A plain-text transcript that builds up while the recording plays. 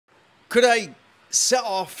Could I set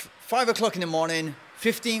off 5 o'clock in the morning,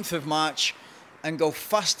 15th of March, and go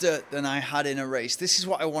faster than I had in a race? This is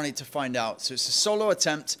what I wanted to find out. So it's a solo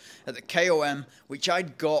attempt at the KOM, which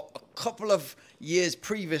I'd got a couple of years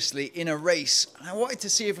previously in a race. And I wanted to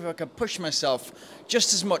see if I could push myself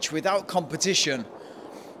just as much without competition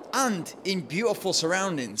and in beautiful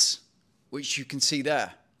surroundings, which you can see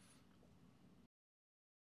there.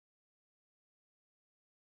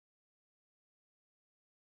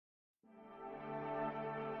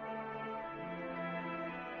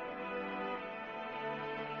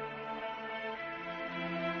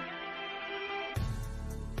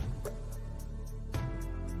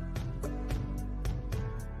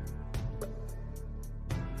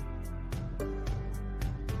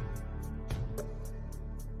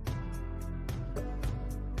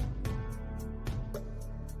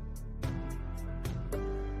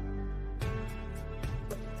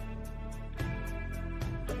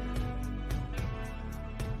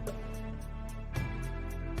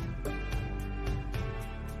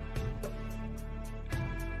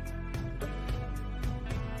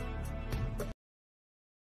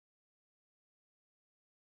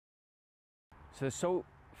 So there's so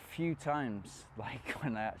few times like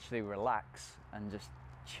when I actually relax and just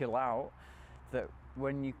chill out, that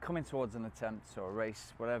when you're coming towards an attempt or a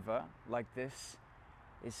race, whatever, like this,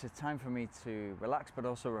 it's a time for me to relax but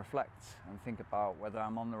also reflect and think about whether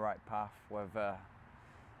I'm on the right path, whether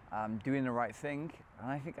I'm doing the right thing, and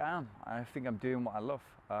I think I am. I think I'm doing what I love.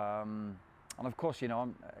 And of course, you know,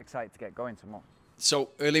 I'm excited to get going tomorrow. So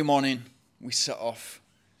early morning, we set off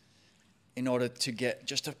in order to get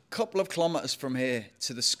just a couple of kilometers from here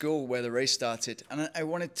to the school where the race started. And I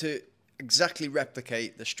wanted to exactly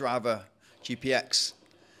replicate the Strava GPX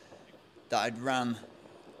that I'd ran.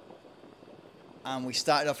 And we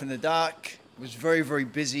started off in the dark. It was very, very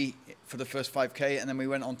busy for the first 5K. And then we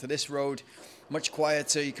went onto this road, much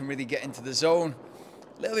quieter. You can really get into the zone.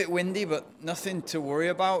 A little bit windy, but nothing to worry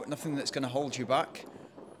about. Nothing that's going to hold you back.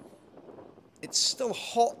 It's still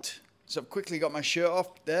hot, so I've quickly got my shirt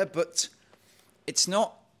off there, but it's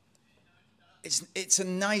not, it's a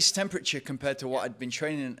nice temperature compared to what I'd been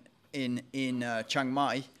training in Chiang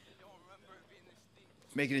Mai.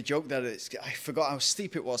 Making a joke that I forgot how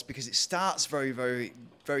steep it was, because it starts very, very,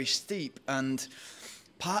 very steep, and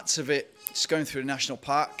parts of it just going through the national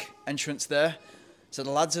park entrance there. So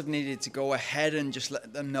the lads have needed to go ahead and just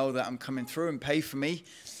let them know that I'm coming through and pay for me.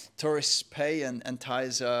 Tourists pay, and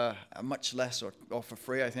Thais are much less or for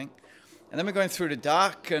free, I think. And then we're going through the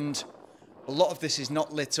dark, and a lot of this is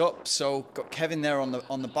not lit up, so got Kevin there on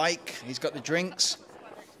the bike. He's got the drinks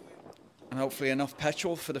and hopefully enough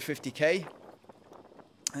petrol for the 50K.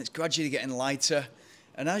 And it's gradually getting lighter.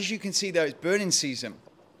 And as you can see there, it's burning season.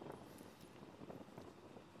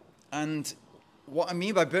 And what I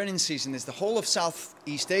mean by burning season is the whole of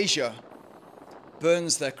Southeast Asia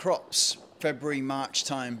burns their crops February, March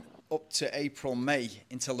time up to April, May,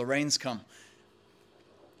 until the rains come.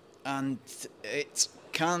 And it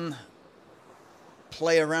can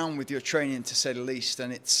play around with your training, to say the least,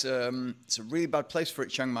 and it's a really bad place for it,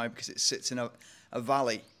 Chiang Mai, because it sits in a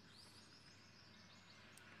valley.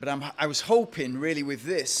 But I was hoping, really, with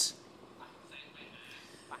this,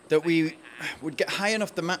 that we would get high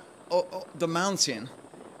enough the mountain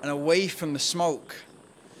and away from the smoke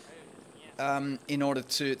in order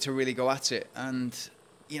to really go at it. And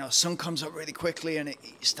you know, sun comes up really quickly, and it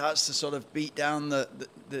starts to sort of beat down the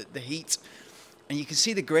heat, and you can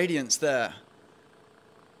see the gradients there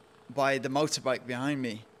by the motorbike behind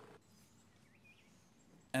me.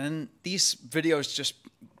 And these videos just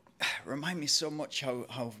remind me so much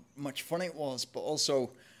how much fun it was, but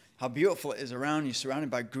also how beautiful it is around you, surrounded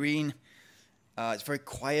by green. It's very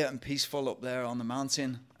quiet and peaceful up there on the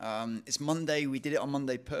mountain. It's Monday. We did it on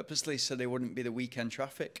Monday purposely so there wouldn't be the weekend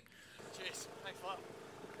traffic. Cheers. Thanks a lot.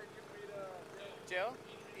 Joe,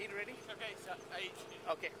 eat ready? Okay, so I eat.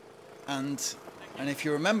 Okay. And if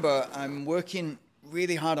you remember, I'm working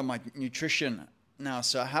really hard on my nutrition now,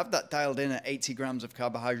 so I have that dialed in at 80 grams of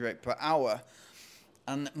carbohydrate per hour,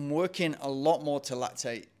 and I'm working a lot more to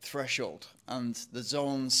lactate threshold and the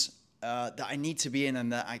zones that I need to be in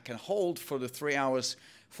and that I can hold for the 3 hours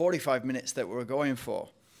 45 minutes that we're going for.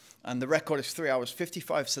 And the record is 3 hours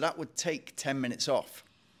 55, so that would take 10 minutes off.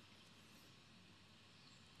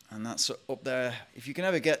 And that's up there. If you can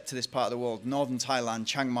ever get to this part of the world, northern Thailand,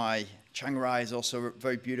 Chiang Mai, Chiang Rai is also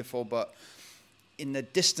very beautiful, but in the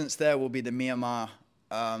distance there will be the Myanmar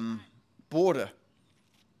border.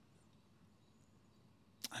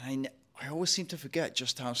 And I always seem to forget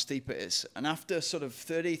just how steep it is. And after sort of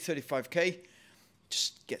 30, 35K,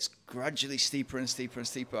 just gets gradually steeper and steeper and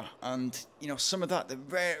steeper. And, you know, some of that, they're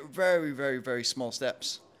very, very, very, very small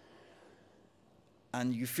steps.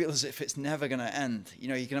 And you feel as if it's never going to end. You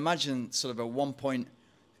know, you can imagine sort of a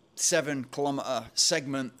 1.7 kilometer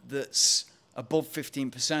segment that's above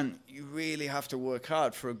 15%. You really have to work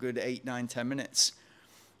hard for a good 8, 9, 10 minutes.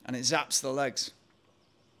 And it zaps the legs.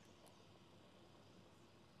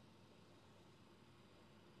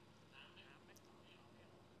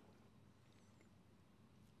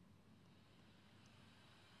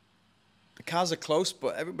 The cars are close,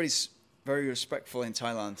 but everybody's very respectful in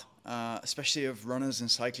Thailand, especially of runners and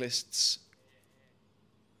cyclists.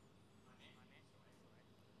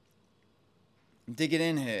 I'm digging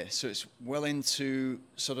in here, so it's well into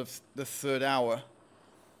sort of the third hour.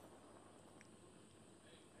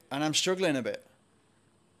 And I'm struggling a bit.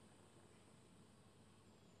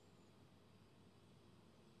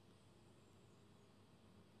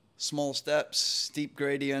 Small steps, steep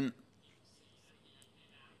gradient.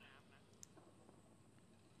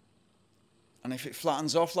 And if it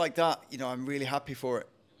flattens off like that, you know, I'm really happy for it.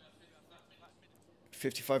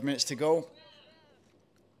 55 minutes to go.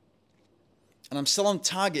 And I'm still on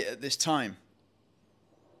target at this time.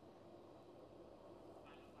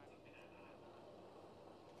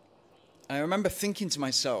 And I remember thinking to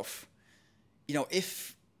myself, you know,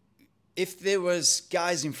 if there was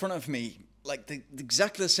guys in front of me, like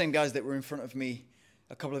exactly the same guys that were in front of me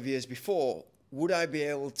a couple of years before, would I be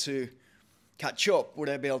able to catch up? Would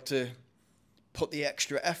I be able to put the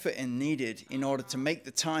extra effort in needed in order to make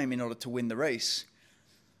the time, in order to win the race?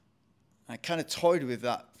 I kind of toyed with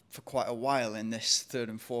that for quite a while in this third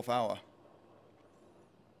and fourth hour.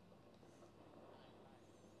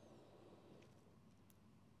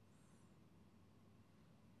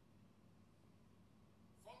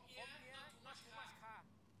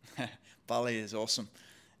 Bali is awesome.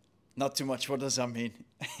 Not too much, what does that mean?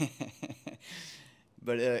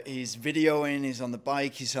 But he's videoing, he's on the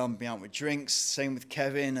bike, he's helping me out with drinks, same with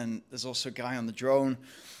Kevin, and there's also a guy on the drone.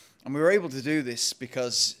 And we were able to do this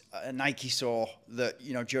because Nike saw that,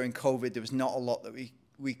 you know, during COVID, there was not a lot that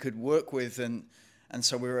we could work with, and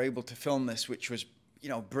so we were able to film this, which was, you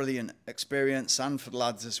know, brilliant experience, and for the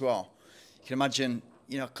lads as well. You can imagine,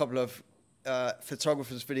 you know, a couple of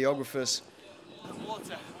photographers, videographers,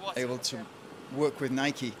 able to work with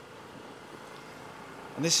Nike.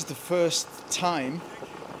 And this is the first time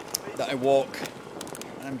that I walk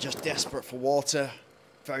and I'm just desperate for water,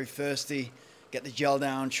 very thirsty, get the gel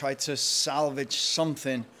down, try to salvage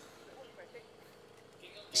something.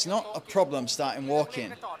 It's not a problem starting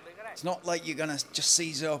walking. It's not like you're gonna just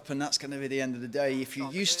seize up and that's gonna be the end of the day. If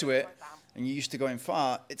you're used to it and you're used to going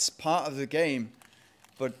far, it's part of the game,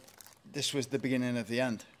 but this was the beginning of the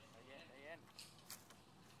end.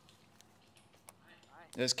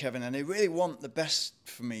 There's Kevin, and they really want the best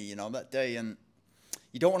for me, you know, that day, and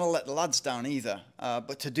you don't want to let the lads down either.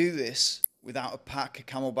 But to do this without a pack, a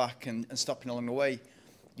camelback, and stopping along the way,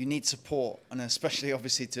 you need support, and especially,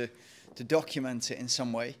 obviously, to document it in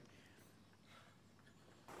some way.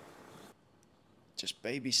 Just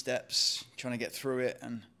baby steps, trying to get through it,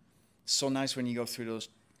 and it's so nice when you go through those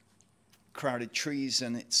crowded trees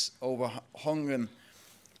and it's overhung and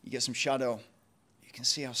you get some shadow. You can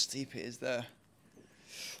see how steep it is there.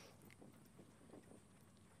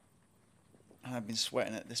 And I've been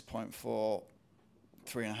sweating at this point for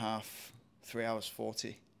 3 hours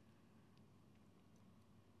 40.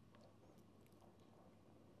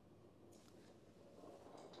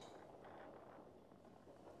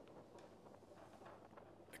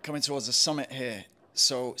 Coming towards the summit here,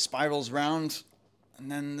 so spirals round,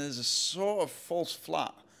 and then there's a sort of false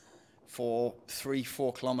flat for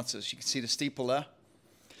 3-4 kilometers. You can see the steeple there.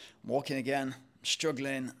 I'm walking again, I'm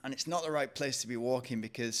struggling, and it's not the right place to be walking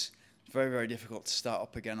because it's very, very difficult to start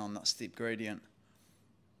up again on that steep gradient.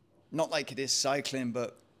 Not like it is cycling,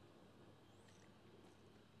 but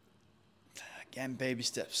again, baby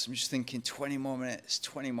steps. I'm just thinking 20 more minutes,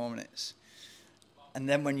 20 more minutes. And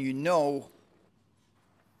then when you know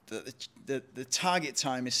that the target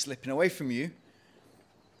time is slipping away from you,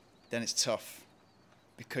 then it's tough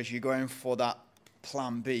because you're going for that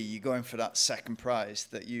plan B. You're going for that second prize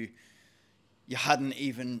that you hadn't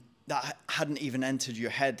even entered your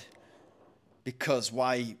head, because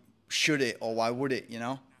why should it or why would it, you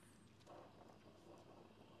know?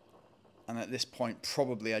 And at this point,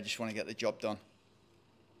 probably I just want to get the job done.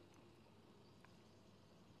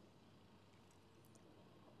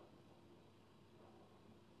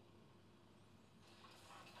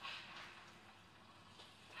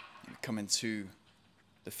 Coming to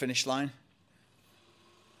the finish line,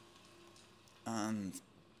 and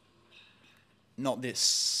not this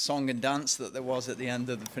song and dance that there was at the end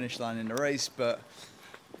of the finish line in the race, but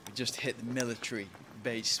we just hit the military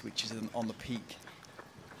base, which is on the peak.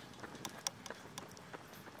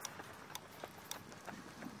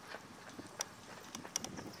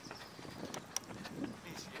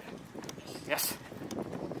 Yes.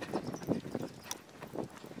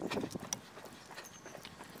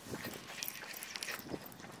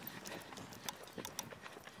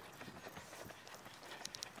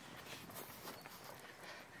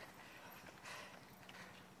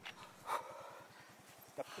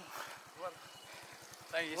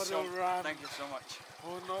 Thank you so much.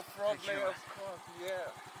 Oh, no problem, of course,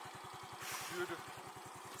 yeah. Beautiful.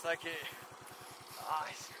 It's like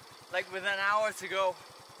like with an hour to go,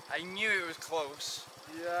 I knew it was close.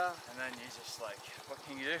 Yeah. And then you're just like, what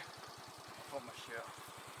can you do? Put my shirt.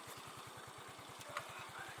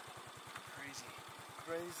 Crazy.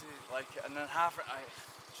 Crazy. Like, and then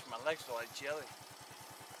my legs were like jelly.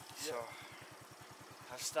 So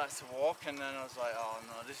I started to walk, and then I was like, oh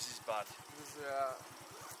no, this is bad.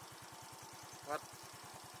 But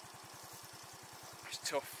It's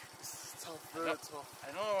tough. it's tough, very tough. I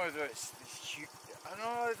don't know whether it's huge. I don't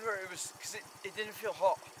know whether it was because it didn't feel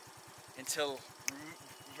hot until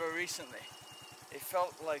very recently. It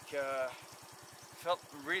felt like felt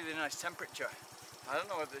really nice temperature. I don't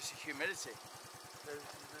know whether it's humidity. There's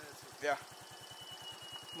humidity. Yeah.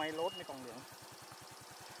 ไม่ลดในกล่องเหลือง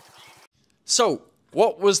So,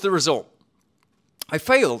 what was the result? I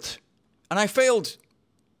failed, and I failed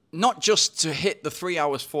not just to hit the 3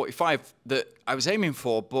 hours 45 that I was aiming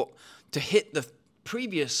for, but to hit the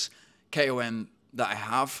previous KOM that I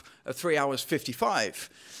have of 3 hours 55.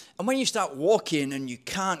 And when you start walking and you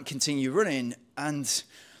can't continue running, and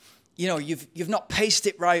you know you've not paced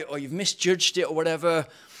it right, or you've misjudged it or whatever,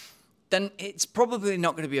 then it's probably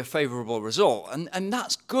not going to be a favorable result. And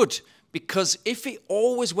that's good, because if it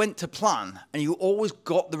always went to plan and you always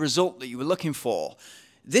got the result that you were looking for,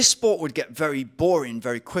 this sport would get very boring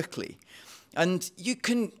very quickly. And you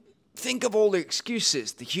can think of all the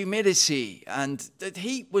excuses, the humidity, and the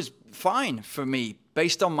heat was fine for me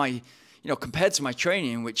based on my, compared to my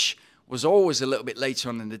training, which was always a little bit later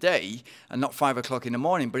on in the day and not 5 o'clock in the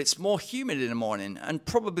morning, but it's more humid in the morning, and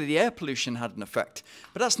probably the air pollution had an effect.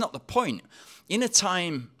 But that's not the point. In a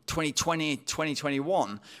time, 2020,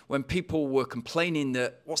 2021, when people were complaining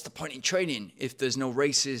that what's the point in training if there's no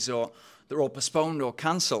races or they're all postponed or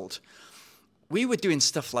cancelled, we were doing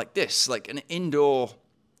stuff like this, like an indoor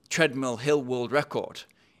treadmill hill world record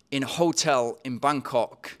in a hotel in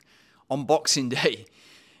Bangkok on Boxing Day,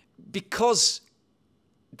 because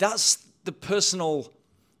that's the personal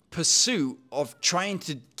pursuit of trying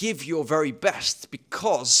to give your very best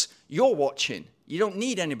because you're watching. You don't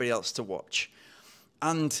need anybody else to watch.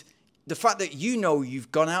 And the fact that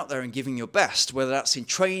you've gone out there and given your best, whether that's in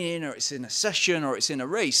training or it's in a session or it's in a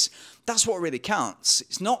race, that's what really counts.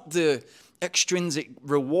 It's not the extrinsic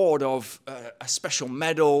reward of a special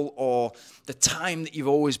medal or the time that you've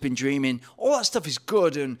always been dreaming. All that stuff is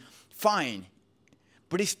good and fine.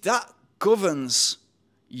 But if that governs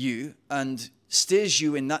you and steers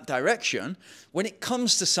you in that direction, when it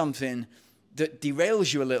comes to something that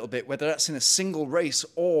derails you a little bit, whether that's in a single race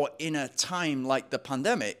or in a time like the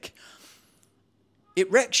pandemic, it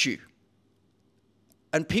wrecks you.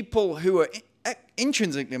 And people who are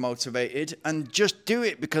intrinsically motivated and just do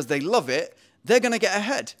it because they love it, they're going to get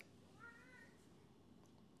ahead.